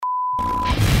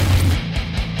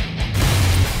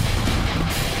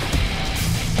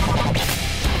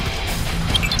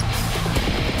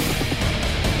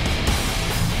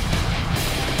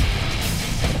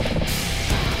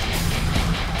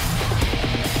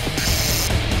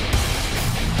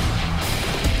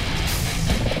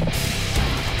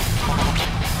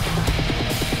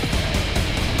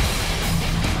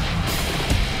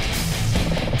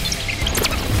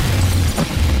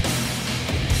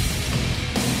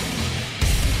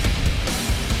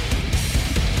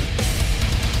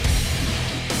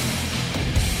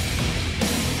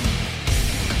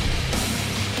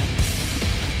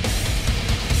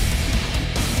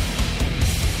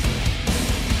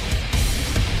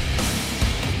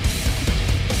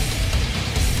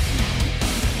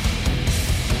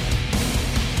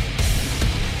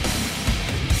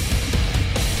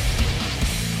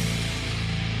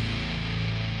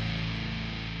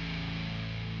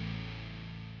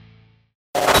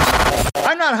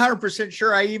I'm not 100%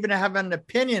 sure I even have an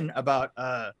opinion about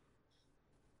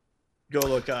Go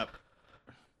Look Up.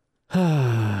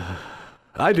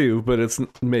 I do, but it's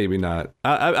maybe not.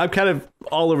 I'm kind of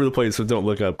all over the place with Don't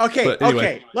Look Up. Okay, but anyway.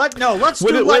 okay. Let's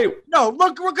do it. No,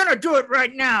 look, we're gonna do it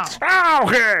right now.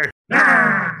 Okay.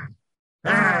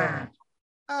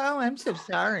 Oh, I'm so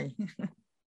sorry.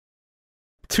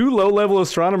 2 low-level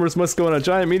astronomers must go on a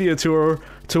giant media tour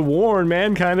to warn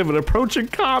mankind of an approaching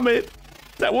comet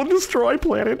that will destroy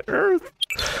planet Earth.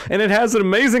 And it has an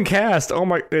amazing cast. Oh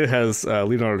my! It has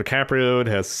Leonardo DiCaprio. It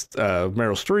has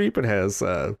Meryl Streep. It has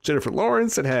Jennifer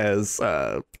Lawrence. It has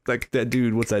like that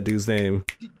dude. What's that dude's name?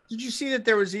 Did you see that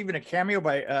there was even a cameo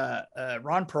by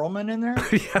Ron Perlman in there?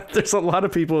 Yeah, there's a lot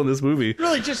of people in this movie.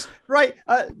 Really, just right.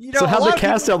 So how did they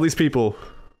cast all these people?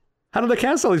 How did they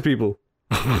cast all these people?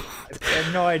 I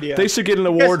have no idea. They should get an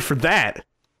award for that.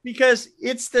 Because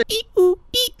it's the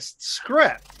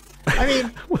script. I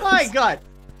mean, my God.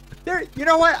 There, you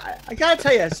know what? I gotta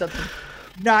tell you something.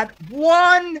 Not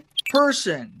one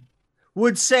person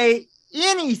would say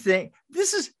anything.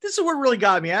 This is what really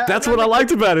got me. That's what I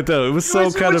liked about it, though. It was so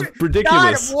kind of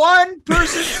ridiculous. Not one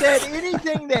person said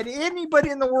anything that anybody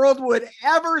in the world would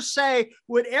ever say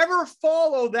would ever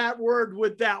follow that word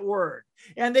with that word.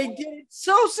 And they did it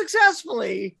so successful.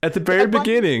 At the very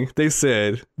beginning, they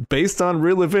said, based on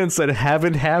real events that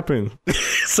haven't happened.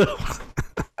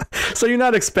 So you're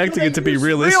not expecting it to be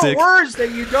realistic. Real words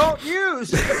that you don't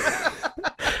use.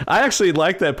 I actually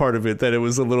liked that part of it, that it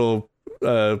was a little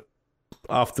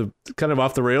off the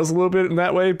rails a little bit in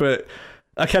that way, but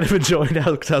I kind of enjoyed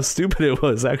how stupid it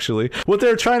was, actually. What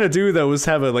they're trying to do, though, was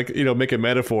have make a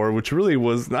metaphor, which really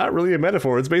was not really a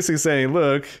metaphor. It's basically saying,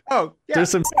 look,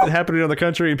 there's some happening in the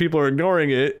country and people are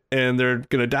ignoring it and they're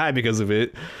going to die because of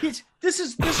it. This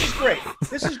is great.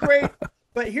 This is great.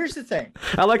 But here's the thing.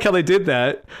 I like how they did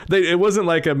that. It wasn't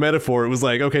like a metaphor. It was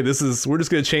like, okay, we're just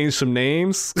going to change some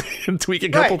names and tweak a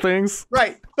couple things.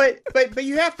 Right. But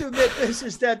you have to admit this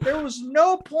is that there was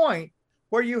no point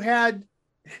where you had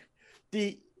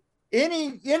any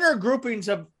inner groupings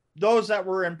of those that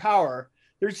were in power.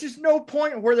 There's just no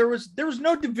point where there was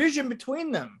no division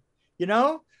between them,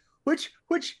 which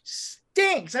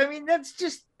stinks. I mean, that's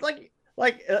just like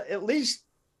at least,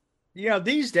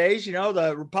 these days,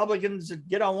 the Republicans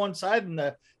get on one side and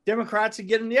the Democrats would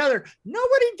get on the other.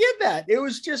 Nobody did that. It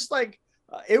was just like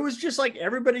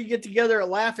everybody get together and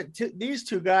laugh at these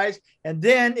two guys. And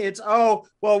then it's,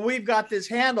 we've got this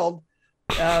handled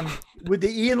with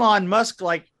the Elon Musk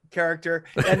character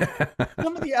and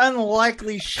some of the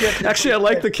unlikely shit. Actually, I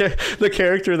like the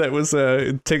character that was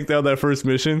take down that first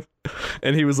mission,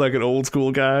 and he was like an old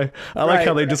school guy. I like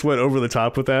how they just went over the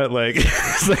top with that. Like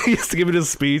he's giving his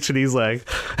speech, and he's like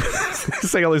he's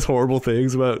saying all these horrible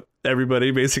things about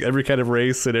everybody, basically every kind of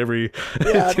race and every.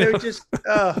 Yeah, they're just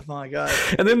oh my God.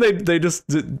 And then they just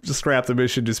scrapped the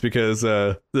mission just because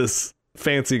this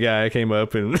fancy guy came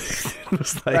up and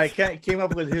was like, came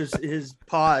up with his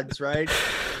pods, right?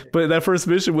 But that first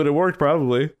mission would have worked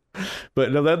probably.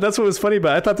 But no, that's what was funny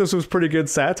about it. I thought this was pretty good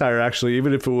satire, actually,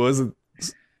 even if it wasn't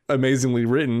amazingly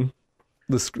written.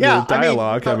 The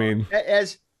dialogue, I mean,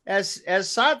 as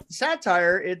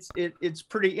satire, it's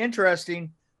pretty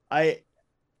interesting. And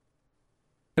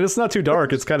it's not too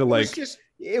dark. It's kind of like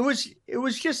it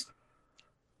was just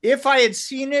if I had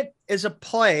seen it as a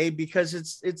play, because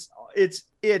it's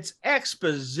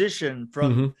exposition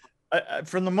from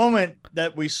from the moment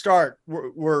that we start,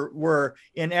 we're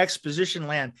in exposition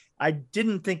land. I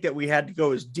didn't think that we had to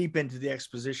go as deep into the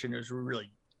exposition as we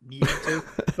really needed to.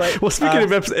 But well, speaking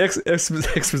of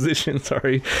exposition,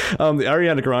 sorry, the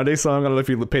Ariana Grande song, I don't know if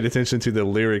you paid attention to the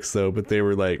lyrics though, but they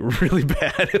were like really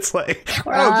bad. It's like,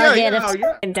 we're all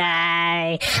gonna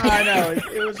die. I know.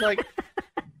 It was like,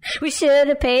 we should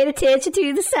have paid attention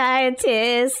to the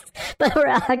scientists, but we're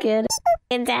all gonna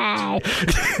die.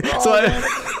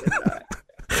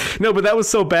 No, but that was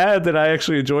so bad that I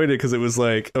actually enjoyed it, because it was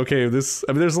like, okay, there's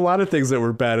a lot of things that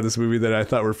were bad in this movie that I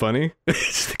thought were funny.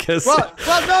 Because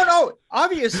no.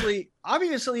 Obviously,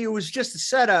 it was just a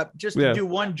setup, just to do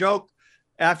one joke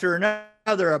after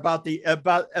another about the end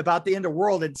of the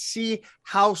world and see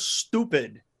how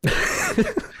stupid.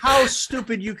 How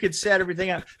stupid you could set everything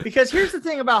up. Because here's the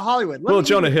thing about Hollywood. Well,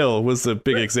 Jonah Hill was a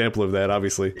big example of that,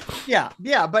 obviously. Yeah,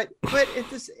 but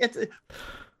it's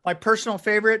my personal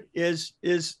favorite is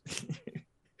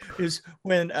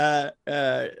when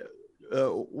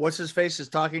what's his face is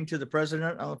talking to the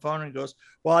president on the phone and goes,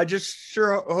 "Well, I just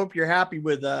sure hope you're happy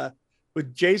with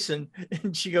Jason."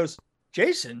 And she goes,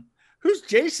 "Jason? Who's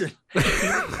Jason?"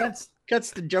 That's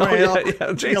cuts to Jonah Hill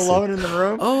being Jason. alone in the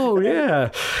room. Oh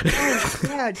yeah. Oh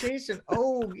yeah, Jason.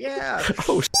 Oh yeah.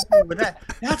 Oh, But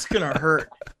that's gonna hurt.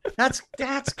 That's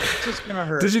just gonna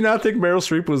hurt. did you not think Meryl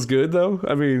Streep was good though?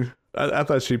 I mean, I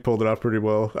thought she pulled it off pretty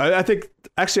well. I think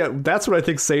actually that's what I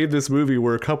think saved this movie.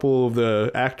 Were a couple of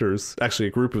the actors, actually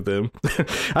a group of them.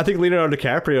 I think Leonardo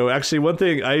DiCaprio. Actually, one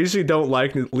thing I usually don't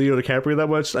like Leonardo DiCaprio that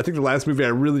much. I think the last movie I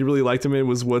really liked him in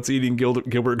was What's Eating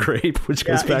Gilbert Grape, which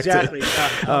goes back exactly.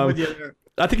 to. I'm with you there.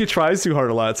 I think he tries too hard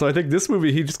a lot. So I think this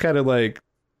movie he just kind of like.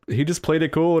 He just played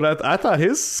it cool, and I thought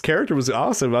his character was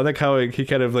awesome. I think how he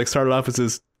kind of like started off as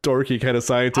this dorky kind of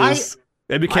scientist,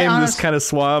 and became this kind of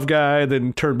suave guy, and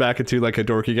then turned back into like a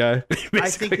dorky guy. I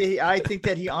think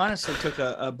that he honestly took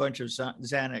a bunch of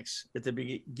Xanax at the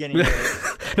beginning.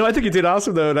 No, I think he did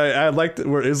awesome though, and I liked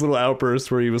where his little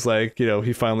outburst where he was like,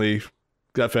 he finally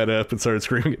got fed up and started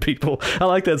screaming at people. I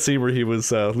like that scene where he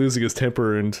was losing his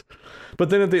temper, but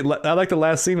then I like the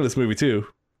last scene of this movie too.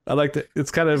 I like that.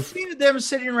 It's kind of the scene of them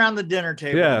sitting around the dinner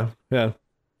table. Yeah.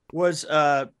 Was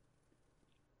I'm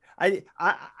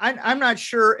not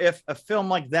sure if a film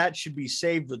like that should be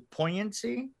saved with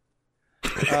poignancy.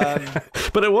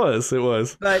 But it was.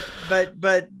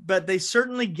 But they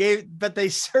certainly gave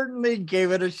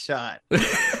it a shot.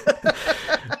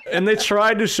 And they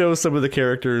tried to show some of the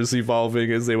characters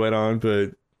evolving as they went on, but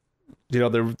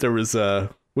there was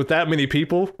with that many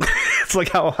people. It's like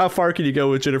how far can you go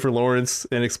with Jennifer Lawrence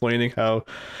and explaining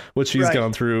what she's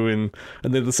gone through, and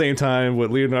then at the same time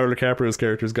what Leonardo DiCaprio's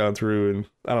character's gone through, and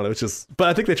I don't know, it's just. But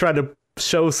I think they tried to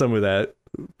show some of that,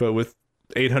 but with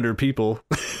 800 people.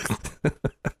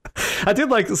 I did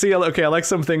like to see. Okay, I like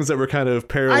some things that were kind of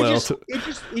parallel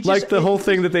like the whole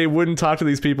thing that they wouldn't talk to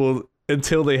these people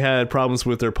until they had problems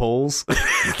with their polls.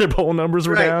 Their poll numbers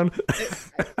were down.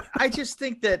 I just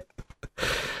think that.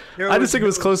 I just think it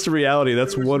was close to reality.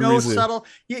 That's one reason. Subtle.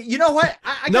 You know what?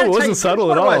 No, it wasn't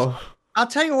subtle at all. I'll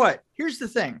tell you what. Here's the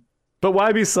thing. But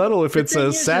why be subtle if it's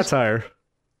a satire?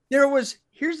 Here's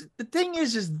the thing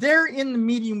is they're in the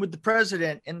meeting with the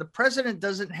president, and the president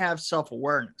doesn't have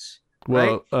self-awareness.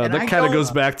 Well, right? That kind of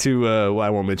goes back to I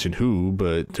won't mention who,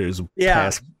 but there's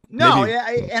past. No,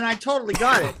 and I totally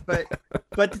got it.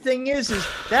 But the thing is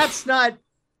that's not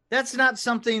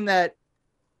something that.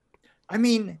 I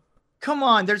mean. Come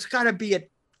on, there's got to be a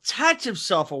touch of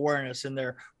self-awareness in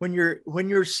there when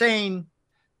you're saying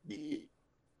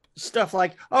stuff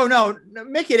like, "Oh no,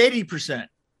 make it 80%,"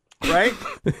 right?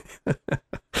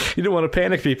 You don't want to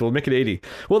panic people. Make it 80.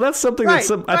 Well, that's something I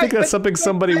think that's something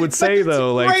somebody would say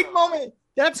though. Like, great moment.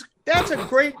 That's a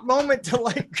great moment to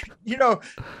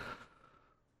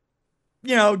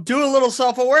do a little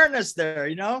self-awareness there.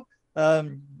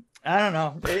 I don't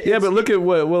know. But look at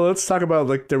let's talk about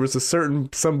like there was a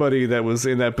certain somebody that was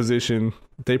in that position.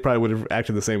 They probably would have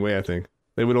acted the same way. I think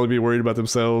they would only be worried about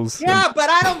themselves. Yeah, but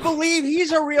I don't believe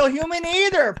he's a real human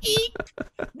either.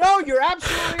 No, you're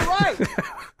absolutely right.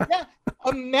 Yeah,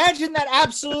 imagine that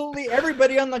absolutely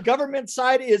everybody on the government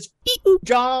side is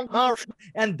John Marsh,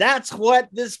 and that's what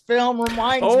this film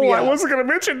reminds me of. Oh, I wasn't going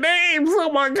to mention names.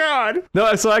 Oh my God.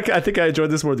 No, so I think I enjoyed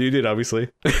this more than you did,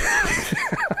 obviously.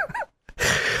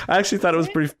 I actually thought it was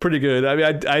pretty good. I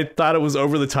mean, I thought it was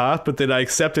over the top, but then I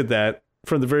accepted that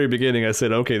from the very beginning. I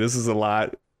said, okay, this is a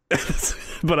lot,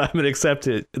 but I'm going to accept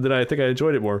it. And then I think I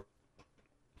enjoyed it more.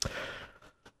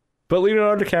 But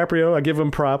Leonardo DiCaprio, I give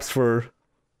him props for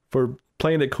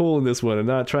playing it cool in this one and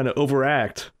not trying to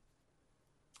overact.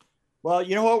 Well,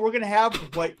 you know what? We're going to have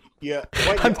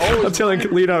I'm telling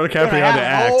Leonardo DiCaprio how to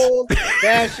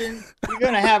act. You're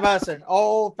going to have us an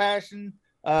old-fashioned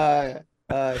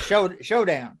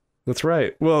showdown. That's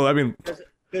right. Well, I mean,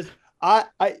 because I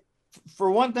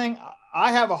for one thing,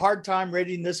 I have a hard time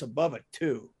rating this above a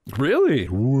 2. Really?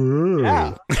 Whoa.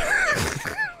 Yeah.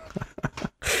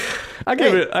 I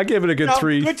give it a good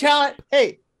 3. Good talent.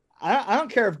 Hey, I don't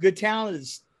care if good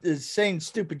talent is saying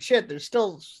stupid shit. They're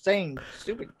still saying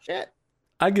stupid shit.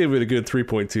 I give it a good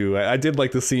 3.2. I did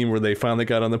like the scene where they finally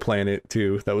got on the planet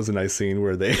too. That was a nice scene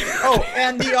where they. Oh,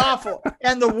 and the awful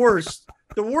and the worst.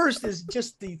 The worst is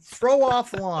just the throw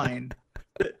off line.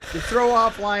 The throw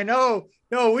off line. Oh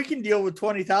no, we can deal with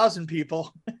 20,000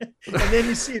 people, and then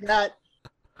you see that.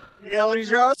 Well,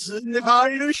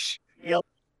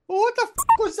 what the f***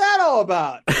 was that all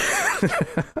about?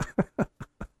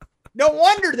 No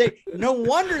wonder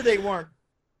they weren't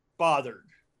bothered,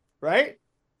 right?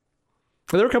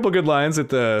 There were a couple of good lines at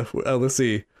the. Let's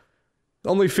see,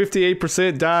 only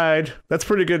 58% died. That's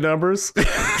pretty good numbers.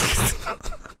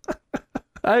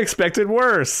 I expected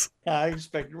worse. I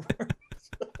expected worse.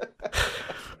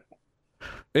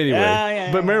 Anyway,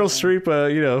 but Meryl Streep,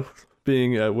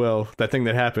 being that thing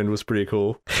that happened was pretty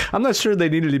cool. I'm not sure they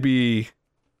needed to be,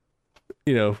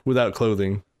 without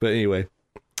clothing. But anyway.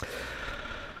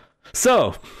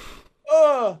 So,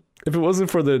 if it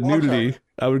wasn't for the nudity,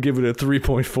 I would give it a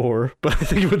 3.4. But I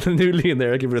think with the nudity in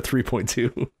there, I give it a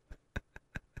 3.2.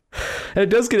 And it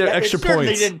does get extra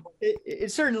points. It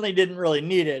certainly didn't really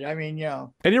need it. I mean,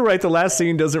 And you're right. The last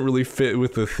scene doesn't really fit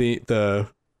with the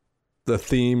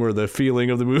theme or the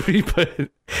feeling of the movie. But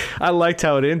I liked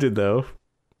how it ended, though.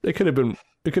 It could have been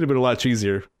a lot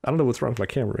cheesier. I don't know what's wrong with my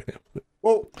camera right now.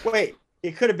 Well, wait.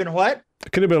 It could have been what?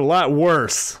 It could have been a lot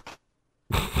worse.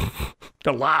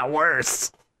 A lot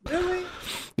worse. Really?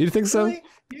 You think so? Really?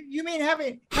 You mean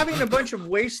having a bunch of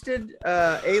wasted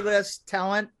A-list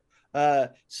talent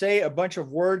say a bunch of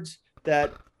words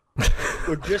that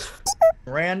were just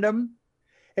random,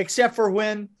 except for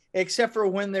when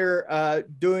they're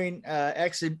doing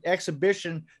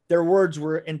exhibition, their words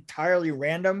were entirely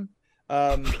random,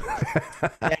 and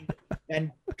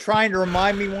trying to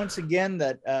remind me once again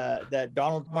that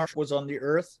Donald Trump was on the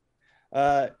earth.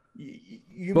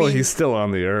 He's still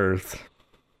on the earth,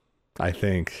 I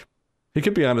think. He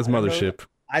could be on his mothership.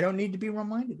 I don't need to be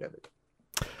reminded of it.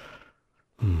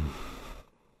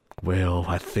 Well,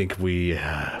 I think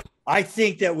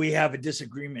that we have a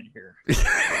disagreement here.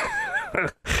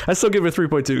 I still give it a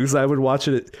 3.2 because I would watch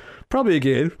it probably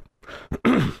again.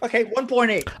 Okay,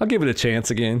 1.8. I'll give it a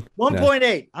chance again. 1.8.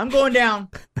 No. I'm going down.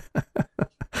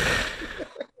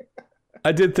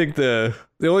 I did think the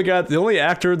only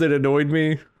actor that annoyed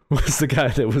me was the guy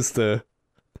that was the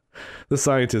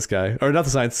scientist guy, or not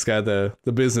the scientist guy, the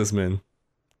businessman.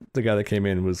 The guy that came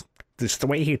in was just the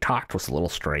way he talked was a little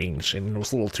strange and it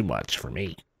was a little too much for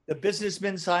me. The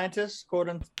businessman scientist, quote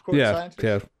unquote, scientist.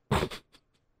 Yeah.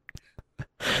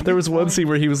 There was one scene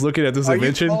where he was looking at this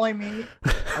invention.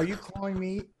 Are you calling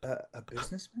me a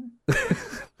businessman?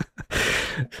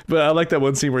 But I like that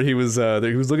one scene where he was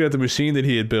looking at the machine that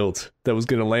he had built that was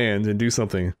going to land and do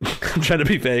something. I'm trying to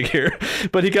be vague here,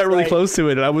 but he got really close to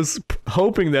it, and I was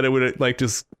hoping that it would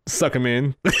just suck him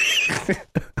in.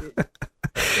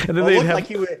 And then it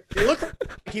looked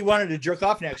like he wanted to jerk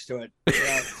off next to it.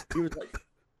 He was like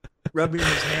rubbing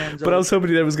his hands. But I was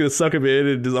hoping that was going to suck him in,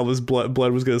 and just all this blood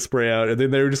was going to spray out, and then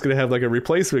they were just going to have like a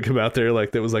replacement come out there,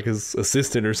 like that was like his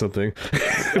assistant or something.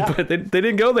 Yeah. But they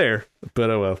didn't go there. But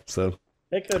oh well. So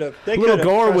they could have. Little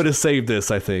gore would have saved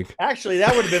this, I think. Actually,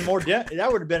 that would have been more.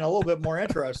 That would have been a little bit more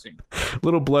interesting.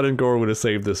 Little blood and gore would have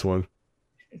saved this one.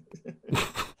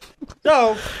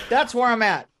 So that's where I'm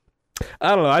at.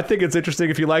 I don't know. I think it's interesting.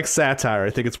 If you like satire,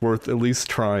 I think it's worth at least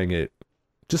trying it.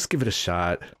 Just give it a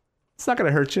shot. It's not going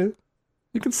to hurt you.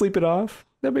 You can sleep it off.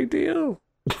 No big deal.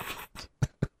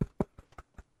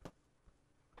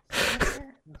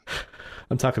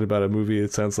 I'm talking about a movie.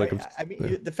 It sounds like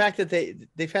the fact that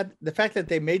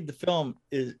they made the film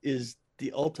is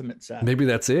the ultimate satire. Maybe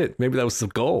that's it. Maybe that was the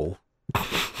goal. Could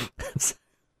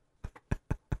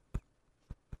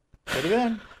have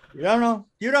been. You don't know.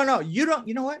 You know what?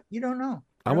 You don't know.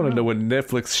 I want to know what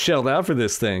Netflix shelled out for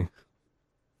this thing.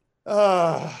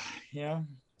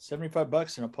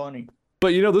 $75 and a pony.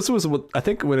 But this was what I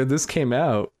think when this came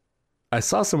out, I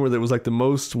saw somewhere that it was like the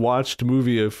most watched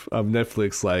movie of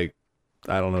Netflix. Like,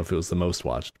 I don't know if it was the most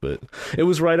watched, but it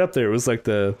was right up there. It was like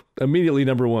the immediately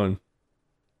number one.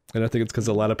 And I think it's because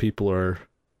a lot of people are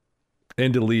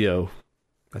into Leo.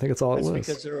 I think that's all it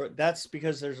was. That's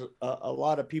because there's a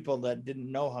lot of people that didn't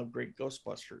know how great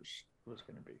Ghostbusters was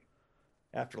going to be.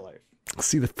 Afterlife.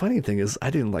 See, the funny thing is, I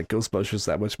didn't like Ghostbusters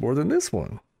that much more than this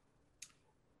one.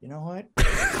 You know what?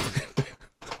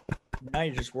 Now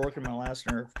you're just working my last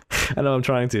nerve. I know, I'm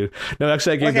trying to. No,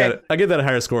 actually, I gave that a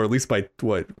higher score, at least by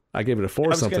what? I gave it a 4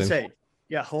 or something. I was going to say,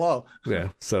 yeah, hello. Yeah,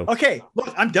 so. Okay,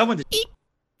 look, I'm done with this.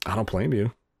 I don't blame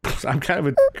you. I'm kind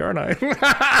of a aren't I?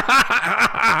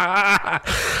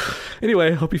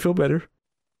 Anyway, hope you feel better.